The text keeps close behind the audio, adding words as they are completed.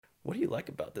what do you like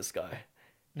about this guy?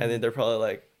 And then they're probably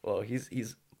like, well,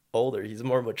 he's older, he's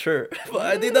more mature. But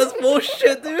I think that's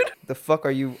bullshit, dude. The fuck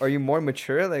are you more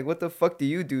mature? Like, what the fuck do?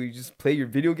 You just play your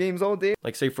video games all day?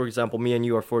 Like, say for example, me and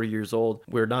you are 40 years old.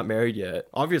 We're not married yet.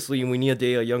 Obviously, we need to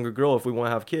date a younger girl if we want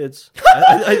to have kids.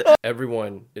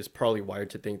 Everyone is probably wired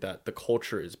to think that the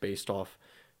culture is based off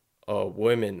a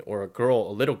woman or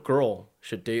a little girl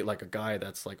should date like a guy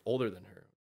that's like older than her.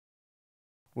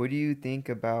 What do you think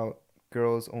about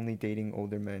girls only dating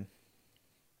older men?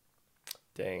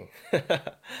 Dang. All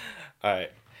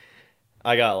right.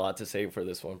 I got a lot to say for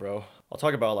this one, bro. I'll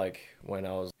talk about like when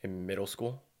I was in middle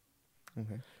school.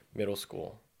 Okay. Middle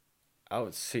school. I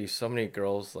would see so many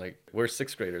girls, like, we're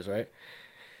sixth graders, right?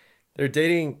 They're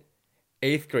dating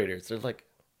eighth graders. They're like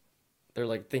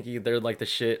thinking they're like the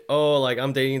shit. Oh, like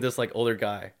I'm dating this like older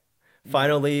guy.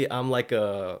 Finally, I'm like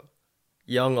a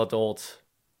young adult.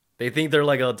 They think they're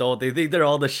like an adult. They think they're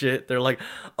all the shit. They're like,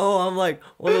 oh, I'm like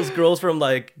one of those girls from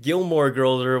like Gilmore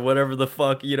Girls or whatever the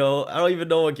fuck, you know? I don't even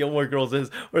know what Gilmore Girls is.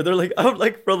 Or they're like, I'm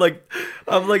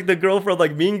like the girl from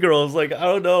like Mean Girls. Like, I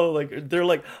don't know. Like, they're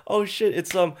like, oh shit,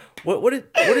 it's what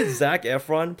did Zac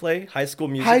Efron play? High School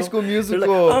Musical? High School They're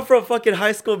Musical. like, I'm from fucking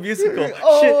High School Musical.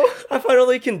 Oh. Shit, I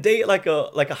finally can date like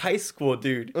a high school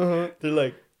dude. Uh-huh. They're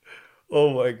like,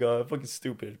 oh my god, fucking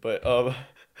stupid. But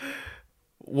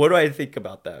what do I think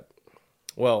about that?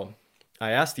 Well,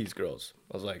 I asked these girls.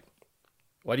 I was like,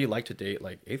 why do you like to date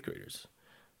like eighth graders?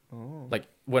 Oh. Like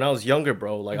when I was younger,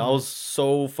 bro, like I was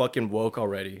so fucking woke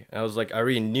already. I was like, I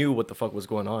already knew what the fuck was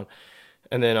going on.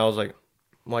 And then I was like,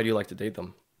 why do you like to date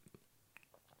them?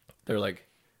 They're like,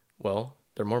 well,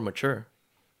 they're more mature.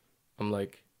 I'm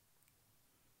like,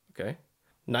 okay.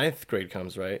 Ninth grade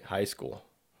comes, right? High school.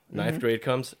 Ninth grade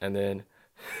comes, and then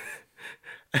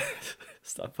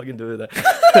stop fucking doing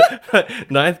that.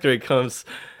 Ninth grade comes,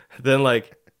 then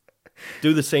like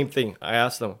do the same thing. I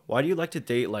asked them, why do you like to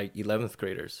date like 11th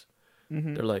graders?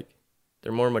 They're like,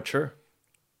 they're more mature.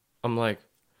 I'm like,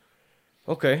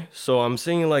 okay. So I'm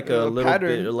seeing like a little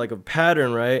pattern. bit like a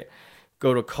pattern, right?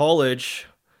 Go to college,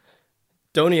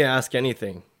 don't even ask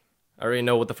anything. I already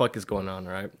know what the fuck is going on,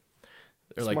 right?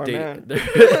 They're like Smart dating. man.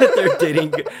 They're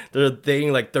dating. They're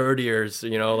dating like third years.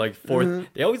 You know, like fourth.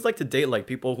 They always like to date like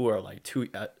people who are like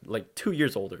 2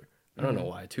 years older. I don't know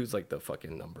why. Two's like the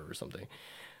fucking number or something.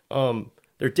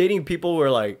 They're dating people who are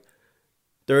like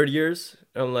third years.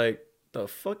 And I'm like, the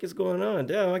fuck is going on?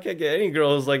 Damn, I can't get any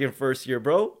girls like in first year,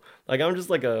 bro. Like I'm just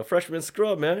like a freshman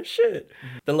scrub, man. Shit.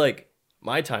 Then like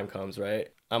my time comes, right?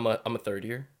 I'm a third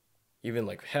year. Even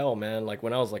like hell, man. Like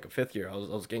when I was like a fifth year, I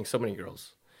was getting so many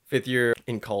girls. Fifth year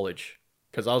in college,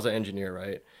 because I was an engineer,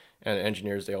 right? And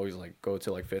engineers, they always like go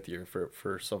to like fifth year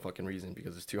for some fucking reason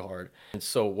because it's too hard. And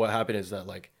so what happened is that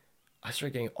like I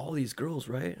started getting all these girls,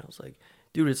 right? And I was like,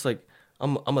 dude, it's like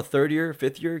I'm a third year,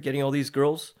 fifth year, getting all these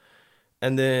girls,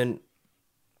 and then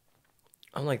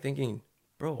I'm like thinking,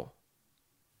 bro,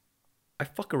 I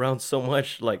fuck around so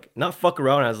much, like not fuck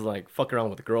around as like fuck around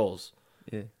with girls,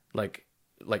 Yeah. like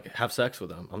have sex with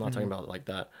them. I'm not talking about it like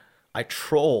that. I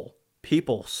troll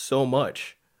people so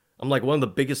much. I'm like one of the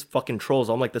biggest fucking trolls.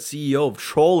 I'm like the CEO of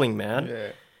trolling, man. Yeah.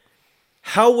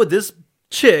 How would this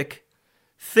chick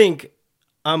think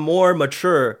I'm more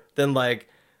mature than like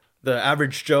the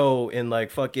average Joe in like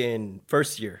fucking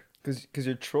first year? Cause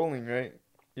you're trolling, right?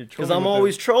 You're Because trolling I'm with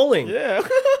always trolling. them. Yeah.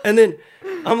 And then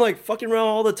I'm like fucking around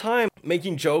all the time,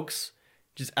 making jokes,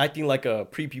 just acting like a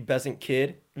prepubescent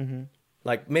kid.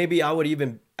 Like maybe I would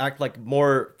even act like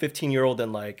more 15-year-old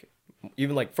than like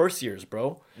even like first years,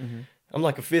 bro. I'm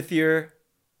like a fifth year,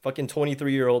 fucking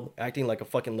 23-year-old acting like a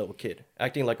fucking little kid,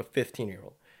 acting like a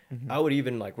 15-year-old. I would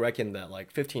even like reckon that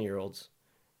like 15-year-olds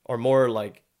are more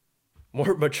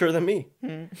mature than me.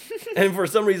 And for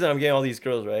some reason I'm getting all these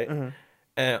girls, right?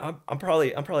 And I'm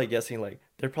probably guessing like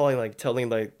they're probably like telling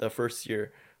like the first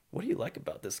year, what do you like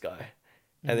about this guy?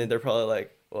 And then they're probably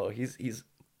like, well, he's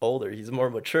older, he's more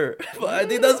mature. But I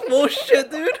think that's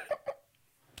bullshit, dude.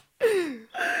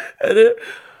 And then,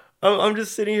 I'm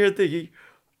just sitting here thinking,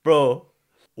 bro,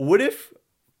 what if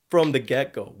from the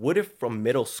get-go, what if from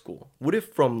middle school, what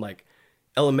if from like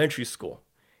elementary school,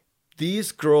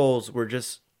 these girls were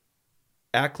just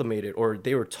acclimated or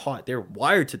they were taught, they're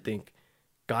wired to think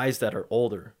guys that are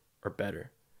older are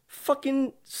better.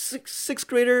 Fucking sixth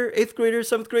grader, eighth grader,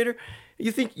 seventh grader.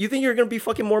 You think you're gonna be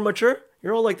fucking more mature?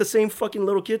 You're all like the same fucking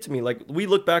little kid to me. Like we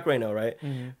look back right now, right?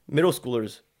 Middle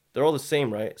schoolers, they're all the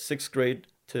same, right? Sixth grade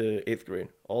to eighth grade,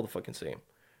 all the fucking same,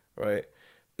 right?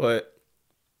 But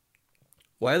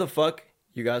why the fuck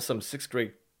you got some sixth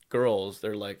grade girls?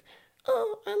 They're like,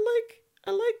 oh,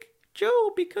 I like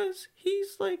Joe because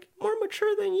he's like more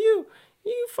mature than you.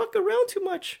 You fuck around too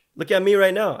much. Look at me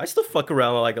right now. I still fuck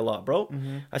around like a lot, bro.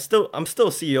 Mhm. I'm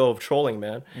still CEO of trolling,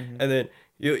 man. Mhm. And then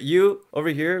you over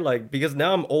here, like, because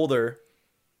now I'm older.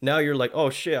 Now you're like, oh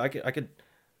shit, I could.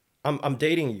 I'm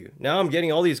dating you. Now I'm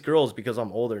getting all these girls because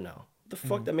I'm older now. What the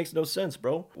fuck? Mhm. That makes no sense,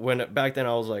 bro. When back then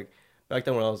I was like, back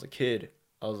then when I was a kid,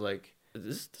 I was like,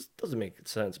 this doesn't make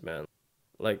sense, man.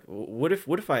 Like, what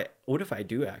if I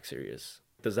do act serious?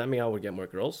 Does that mean I would get more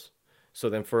girls? So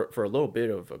then for a little bit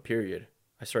of a period,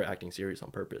 I started acting serious on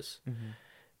purpose. Mhm.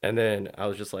 And then I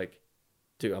was just like,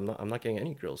 dude, I'm not getting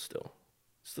any girls still.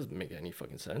 This doesn't make any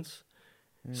fucking sense.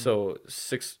 Mhm. So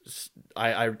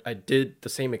I did the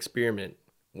same experiment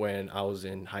when I was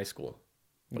in high school,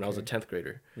 when I was a Okay. 10th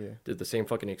grader. Yeah. Did the same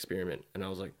fucking experiment, and I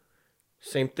was like,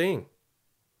 same thing.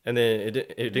 And then it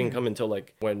didn't Mm. come until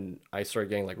like when I started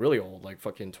getting like really old, like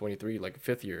fucking 23, like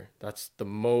fifth year. That's the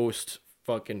most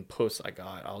fucking puss I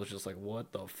got. I was just like,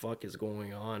 what the fuck is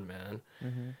going on, man?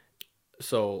 Mhm.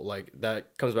 So like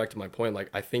that comes back to my point. Like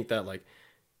I think that like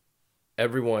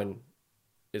everyone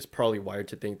is probably wired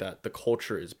to think that the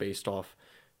culture is based off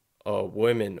a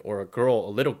woman or a girl, a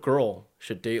little girl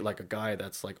should date like a guy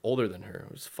that's like older than her.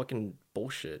 It's fucking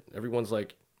bullshit. Everyone's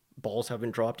like balls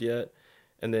haven't dropped yet.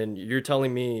 And then you're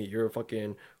telling me you're a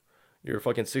fucking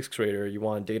sixth grader, you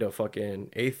want to date a fucking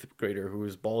eighth grader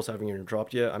whose balls haven't even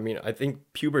dropped yet. I mean, I think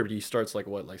puberty starts like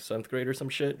what, like seventh grade or some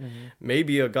shit. Mhm.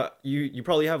 Maybe a guy you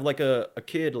probably have like a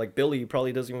kid like Billy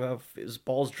probably doesn't even have his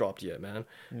balls dropped yet, man.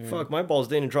 Yeah. Fuck, my balls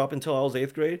didn't drop until I was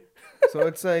eighth grade. So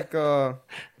it's like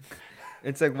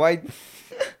why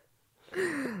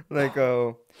like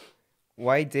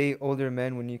why date older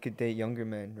men when you could date younger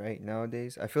men, right?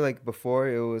 Nowadays, I feel like before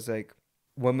it was like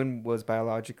women was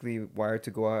biologically wired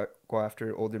to go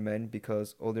after older men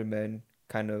because older men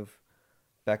kind of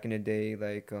back in the day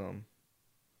like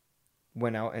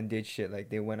went out and did shit. Like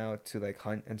they went out to like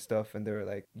hunt and stuff, and they were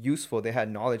like useful. They had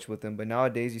knowledge with them. But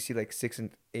nowadays, you see like sixth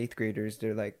and eighth graders,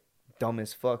 they're like dumb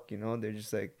as fuck. You know, they're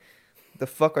just like, the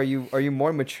fuck are you? Are you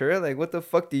more mature? Like, what the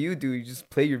fuck do? You just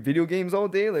play your video games all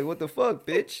day? Like, what the fuck,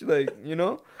 bitch? Like, you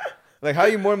know, like how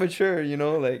you more mature? You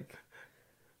know, like,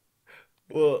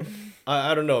 Well,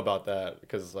 I don't know about that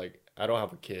because like I don't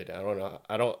have a kid. I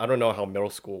don't know how middle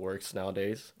school works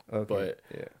nowadays. okay, But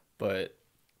yeah. but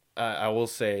I will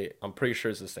say I'm pretty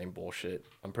sure it's the same bullshit.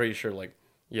 I'm pretty sure like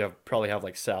probably have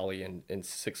like Sally in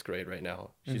sixth grade right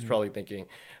now. She's Mhm. probably thinking,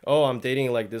 oh, I'm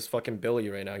dating like this fucking Billy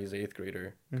right now. He's eighth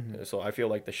grader. Mhm. So I feel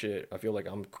like the shit. I feel like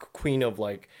I'm queen of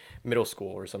like middle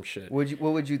school or some shit. What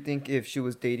would you think if she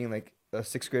was dating like a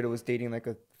sixth grader was dating like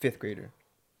a fifth grader?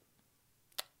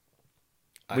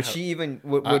 I Would have she even I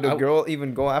would a I girl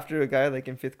even go after a guy like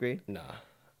in fifth grade? Nah,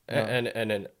 No.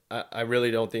 and then I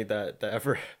really don't think that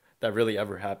ever that really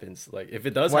ever happens. Like if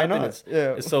it does Why happen, not?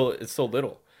 Yeah. it's so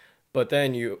little. But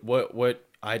then what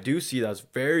I do see that's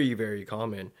very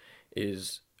common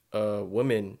is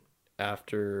women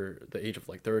after the age of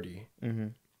like 30.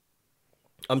 Mhm.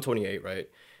 I'm 28, right?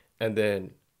 And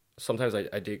then sometimes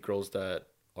I date girls that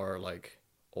are like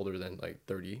older than like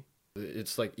 30.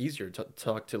 It's like easier to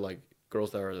talk to like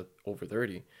girls that are over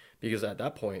 30 because at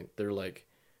that point they're like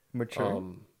Mature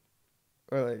um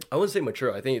or like I wouldn't say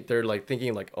mature. I think they're like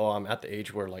thinking like, oh, I'm at the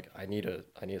age where like I need to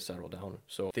settle down.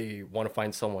 So they want to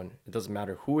find someone. It doesn't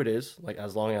matter who it is, like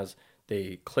as long as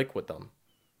they click with them,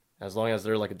 as long as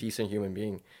they're like a decent human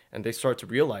being, and they start to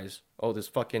realize, oh, this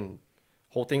fucking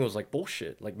whole thing was like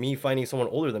bullshit. Like me finding someone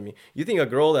older than me. You think a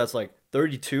girl that's like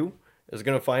 32 is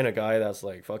gonna find a guy that's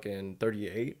like fucking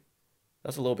 38?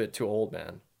 That's a little bit too old,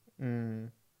 man. mm,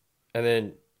 And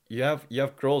then you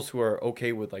have girls who are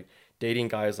okay with like dating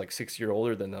guys like 6 year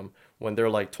older than them when they're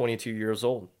like 22 years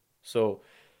old. So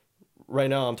right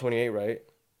now I'm 28, right?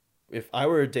 If I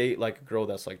were to date like a girl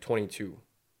that's like 22,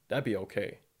 that'd be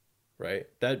okay, right?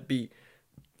 That'd be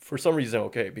for some reason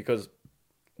okay because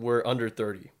we're under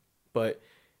 30. But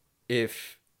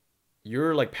if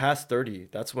you're like past 30,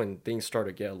 that's when things start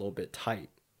to get a little bit tight,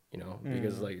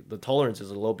 because mm. like the tolerance is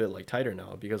a little bit like tighter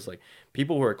now because like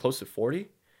people who are close to 40,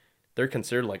 they're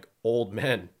considered like old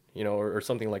men, or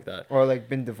something like that. Or like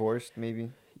been divorced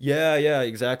maybe. Yeah,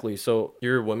 exactly. So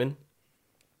you're a woman,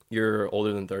 you're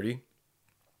older than 30,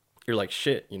 you're like,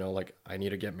 shit, like I need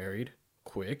to get married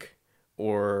quick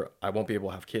or I won't be able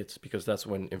to have kids because that's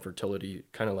when infertility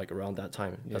kind of like around that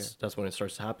time. Yeah. That's when it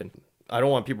starts to happen. I don't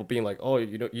want people being like, oh,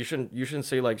 you shouldn't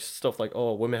say like stuff like,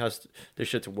 oh, women has this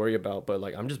shit to worry about, but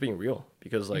like I'm just being real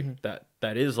because like Mhm.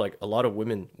 that is like a lot of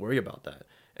women worry about that.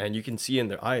 And you can see in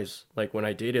their eyes, like when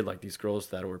I dated like these girls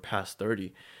that were past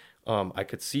 30, I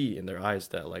could see in their eyes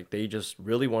that like they just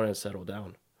really wanted to settle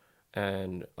down.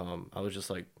 And I was just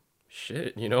like,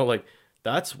 shit, like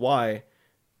that's why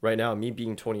right now, me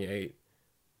being 28,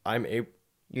 I'm able.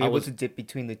 You're I able was to dip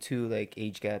between the two like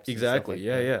age gaps and stuff exactly like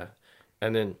yeah that. yeah,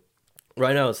 and then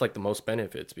right now it's like the most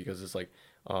benefits because it's like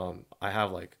I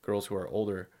have like girls who are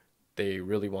older, they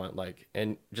really want like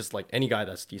and just like any guy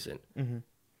that's decent, Mm-hmm.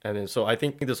 and then so I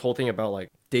think this whole thing about like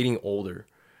dating older,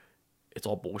 it's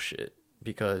all bullshit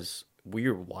because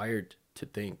we're wired to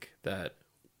think that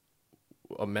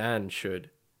a man should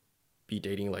be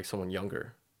dating like someone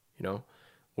younger, you know,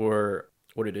 or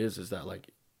what it is that like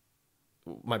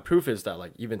my proof is that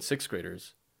like even sixth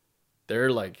graders,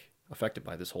 they're like affected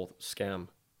by this whole scam,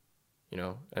 you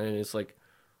know, and it's like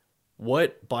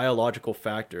what biological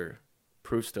factor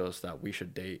proves to us that we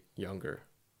should date younger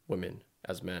women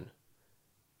as men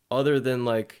other than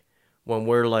like when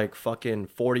we're like fucking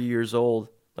 40 years old,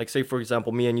 like say for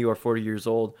example me and you are 40 years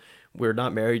old, we're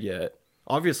not married yet,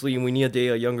 obviously we need to date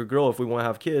a younger girl if we want to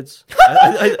have kids.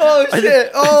 Oh I,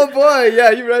 shit! Oh boy,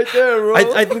 yeah, you're right there, bro.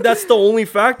 I think that's the only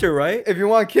factor, right? If you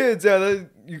want kids, yeah,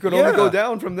 you could only go Yeah,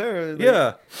 down from there. Like,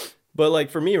 yeah. But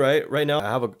like for me, right now I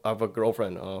have a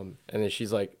girlfriend, and then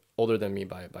she's like older than me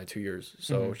by 2 years.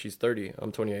 So mm-hmm. she's 30,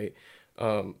 I'm 28.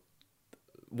 Um,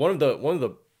 one of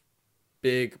the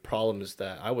big problems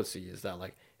that I would see is that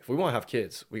like if we want to have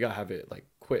kids, we gotta have it like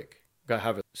quick. We gotta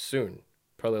have it soon,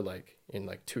 probably like in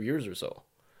like 2 years or so,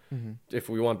 Mm-hmm. if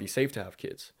we want to be safe to have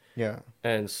kids. Yeah.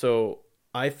 And so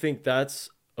I think that's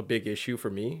a big issue for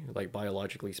me, like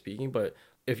biologically speaking. But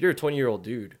if you're a 20-year-old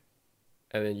dude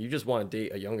and then you just want to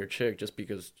date a younger chick just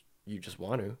because you just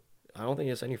want to, I don't think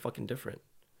it's any fucking different.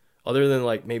 Other than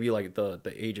like maybe like the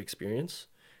age experience,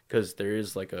 because there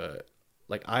is like a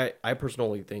like I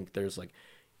personally think there's like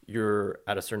you're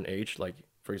at a certain age. Like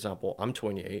for example, I'm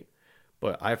 28,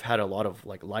 but I've had a lot of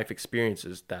like life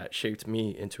experiences that shaped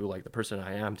me into like the person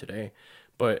I am today.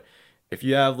 But if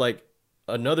you have like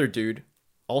another dude,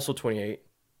 also 28,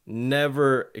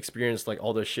 never experienced like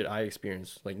all the shit I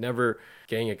experienced, like never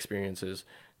gang experiences,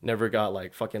 never got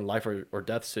like fucking life or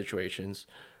death situations.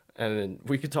 And then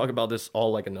we could talk about this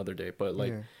all like another day, but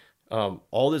like Yeah.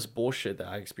 all this bullshit that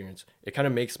I experienced, it kind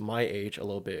of makes my age a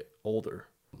little bit older.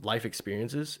 Life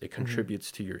experiences, it Mm-hmm.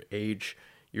 contributes to your age,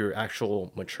 your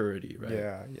actual maturity, right?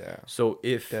 Yeah. Yeah. So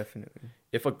Definitely.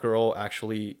 if a girl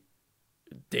actually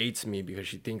dates me because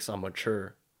she thinks I'm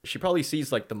mature, she probably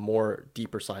sees like the more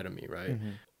deeper side of me, right? Mm-hmm.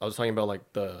 I was talking about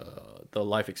like the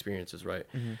life experiences, right?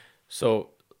 Mm-hmm. So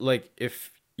like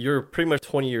if you're pretty much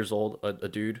 20 years old, a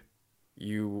dude,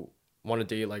 you want to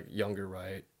date like younger,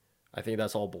 right? I think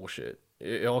that's all bullshit.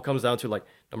 It all comes down to like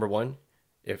number one,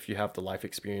 if you have the life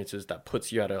experiences that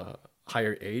puts you at a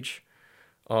higher age.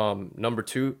 Number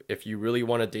two, if you really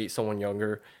want to date someone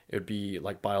younger, it would be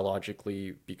like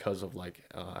biologically because of like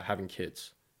having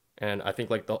kids. And I think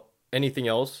like the anything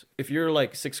else, if you're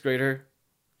like sixth grader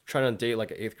trying to date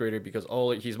like an eighth grader because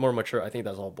oh he's more mature, I think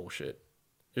that's all bullshit.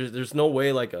 There's no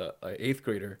way like a eighth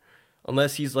grader,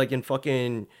 unless he's like in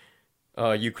fucking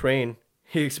Ukraine,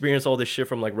 he experienced all this shit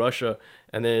from like Russia,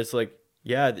 and then it's like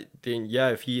yeah, then yeah,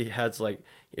 if he has like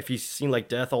if he's seen like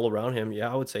death all around him,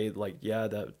 yeah, I would say like yeah,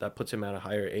 that puts him at a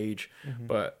higher age. Mm-hmm.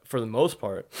 But for the most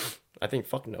part, I think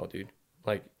fuck no, dude.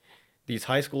 Like these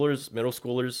high schoolers, middle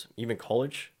schoolers, even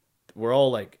college, we're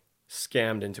all like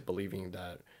scammed into believing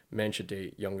that men should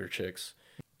date younger chicks.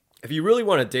 If you really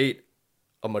want to date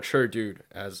a mature dude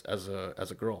as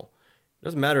a girl, it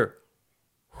doesn't matter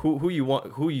who you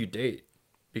want who you date,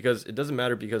 because it doesn't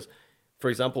matter because for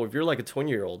example if you're like a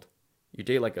 20-year old, you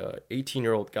date like a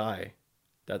 18-year-old guy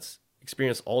that's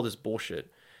experienced all this bullshit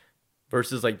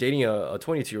versus like dating a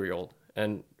 22-year-old.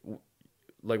 And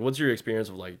like what's your experience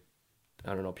of like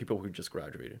I don't know, people who just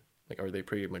graduated, like are they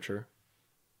pretty mature?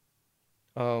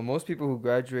 Most people who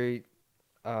graduate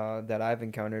that I've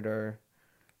encountered are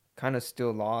kind of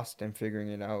still lost and figuring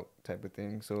it out type of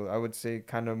thing. So I would say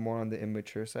kind of more on the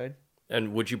immature side.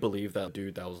 And would you believe that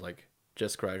dude that was like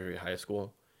just graduated high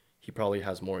school, he probably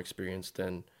has more experience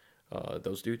than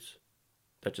those dudes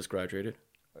that just graduated?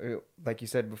 Like you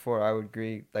said before, I would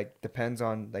agree. Like depends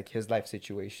on like his life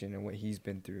situation and what he's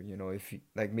been through. You know, if he,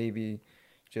 like maybe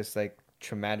just like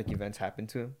traumatic events happen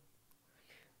to him,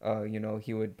 you know,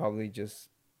 he would probably just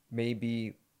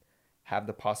maybe have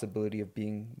the possibility of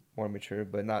being more mature,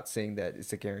 but not saying that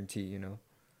it's a guarantee. You know.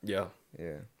 Yeah.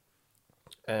 Yeah.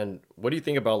 And what do you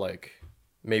think about like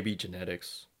maybe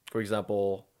genetics? For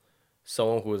example,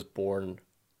 someone who was born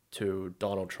to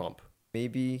Donald Trump.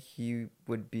 Maybe he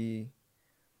would be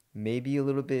maybe a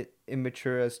little bit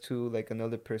immature as to like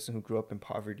another person who grew up in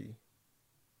poverty.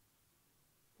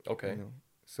 You Okay. know.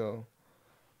 So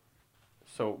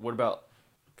So what about,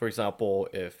 for example,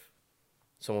 if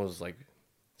someone was like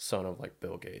son of like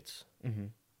Bill Gates? hmm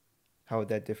how would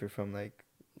that differ from like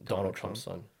Donald Trump's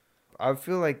son. I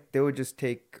feel like they would just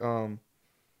take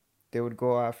they would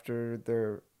go after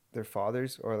their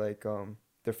fathers, or like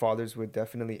their fathers would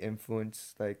definitely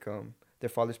influence, like their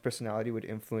father's personality would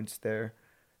influence their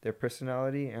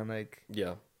personality, and like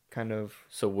Yeah. kind of,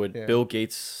 So would yeah. Bill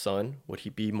Gates' son, would he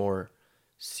be more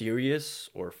serious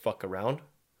or fuck around?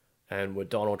 And would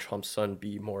Donald Trump's son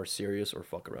be more serious or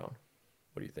fuck around?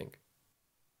 What do you think?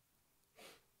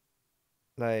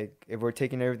 Like if we're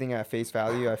taking everything at face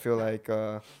value, I feel like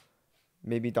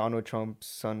maybe Donald Trump's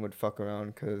son would fuck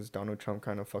around, because Donald Trump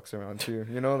kind of fucks around too.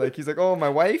 You know, like he's like, oh, my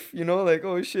wife, you know, like,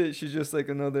 oh shit, she's just like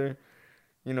another,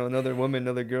 you know, another woman,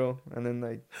 another girl. And then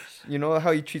like, you know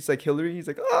how he treats like Hillary? He's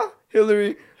like, ah,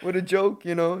 Hillary, what a joke,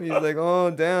 you know? He's like,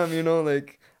 oh, damn, you know,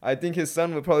 like I think his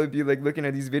son would probably be like looking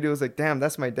at these videos like, damn,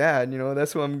 that's my dad, you know?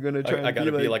 That's who I'm gonna try I and be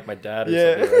gotta be like. like my dad or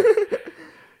Yeah. something, right?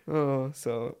 Oh,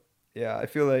 so yeah, I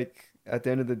feel like at the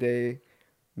end of the day,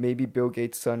 maybe Bill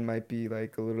Gates' son might be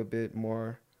like a little bit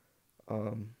more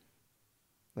um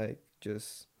like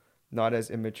just not as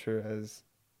immature as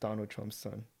Donald Trump's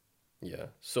son. Yeah.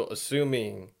 So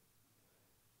assuming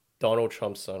Donald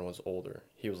Trump's son was older,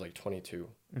 he was like 22,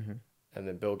 Hmm. and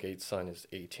then Bill Gates' son is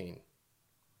 18.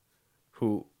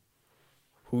 Who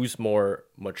who's more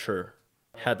mature?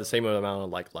 Had the same amount of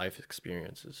like life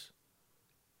experiences.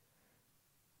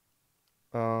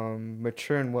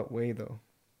 Mature in what way though?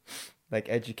 Like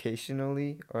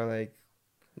educationally, or like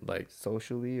Like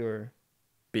socially, or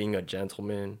being a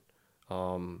gentleman,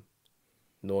 um,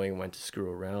 knowing when to screw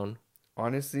around,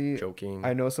 honestly, joking.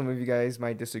 I know some of you guys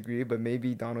might disagree, but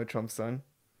maybe Donald Trump's son.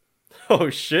 Oh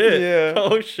shit. Yeah.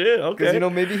 Oh shit. Because, you Okay. know,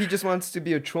 maybe he just wants to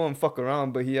be a troll and fuck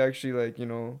around, but he actually, like, you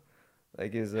know,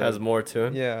 like is Has more to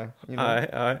him. yeah, you know.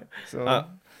 I So,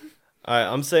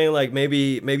 I'm saying like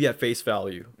maybe at face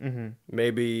value, mhm.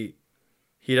 maybe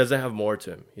he doesn't have more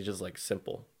to him. He's just like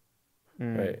simple,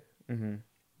 Mm, right? mhm.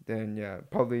 Then yeah,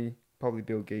 probably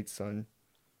Bill Gates' son.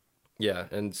 Yeah,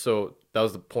 and so that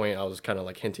was the point I was kind of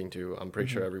like hinting to. I'm pretty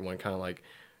sure Mhm. everyone kind of like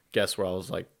guessed where I was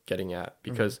like getting at, Mhm.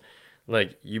 because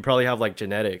like you probably have like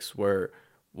genetics where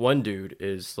one dude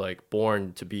is like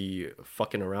born to be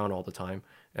fucking around all the time,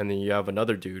 and then you have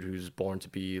another dude who's born to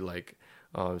be like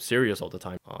serious all the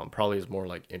time. Probably is more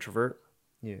like introvert,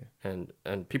 Yeah.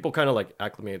 and people kind of like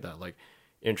acclimate that like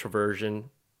introversion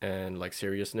and like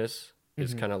seriousness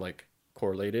is Mhm. kind of like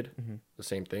correlated, Mhm. the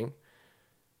same thing.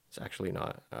 It's actually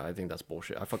not. I think that's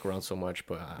bullshit. I fuck around so much,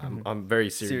 but I'm Mhm. I'm very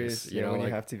serious. Serious, You yeah, know, when you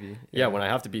like have to be. yeah, Yeah. when I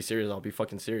have to be serious, I'll be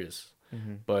fucking serious.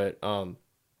 Mhm. But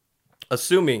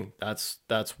assuming that's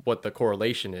what the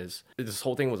correlation is, this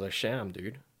whole thing was a sham,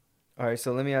 dude. All right,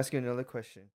 so let me ask you another question.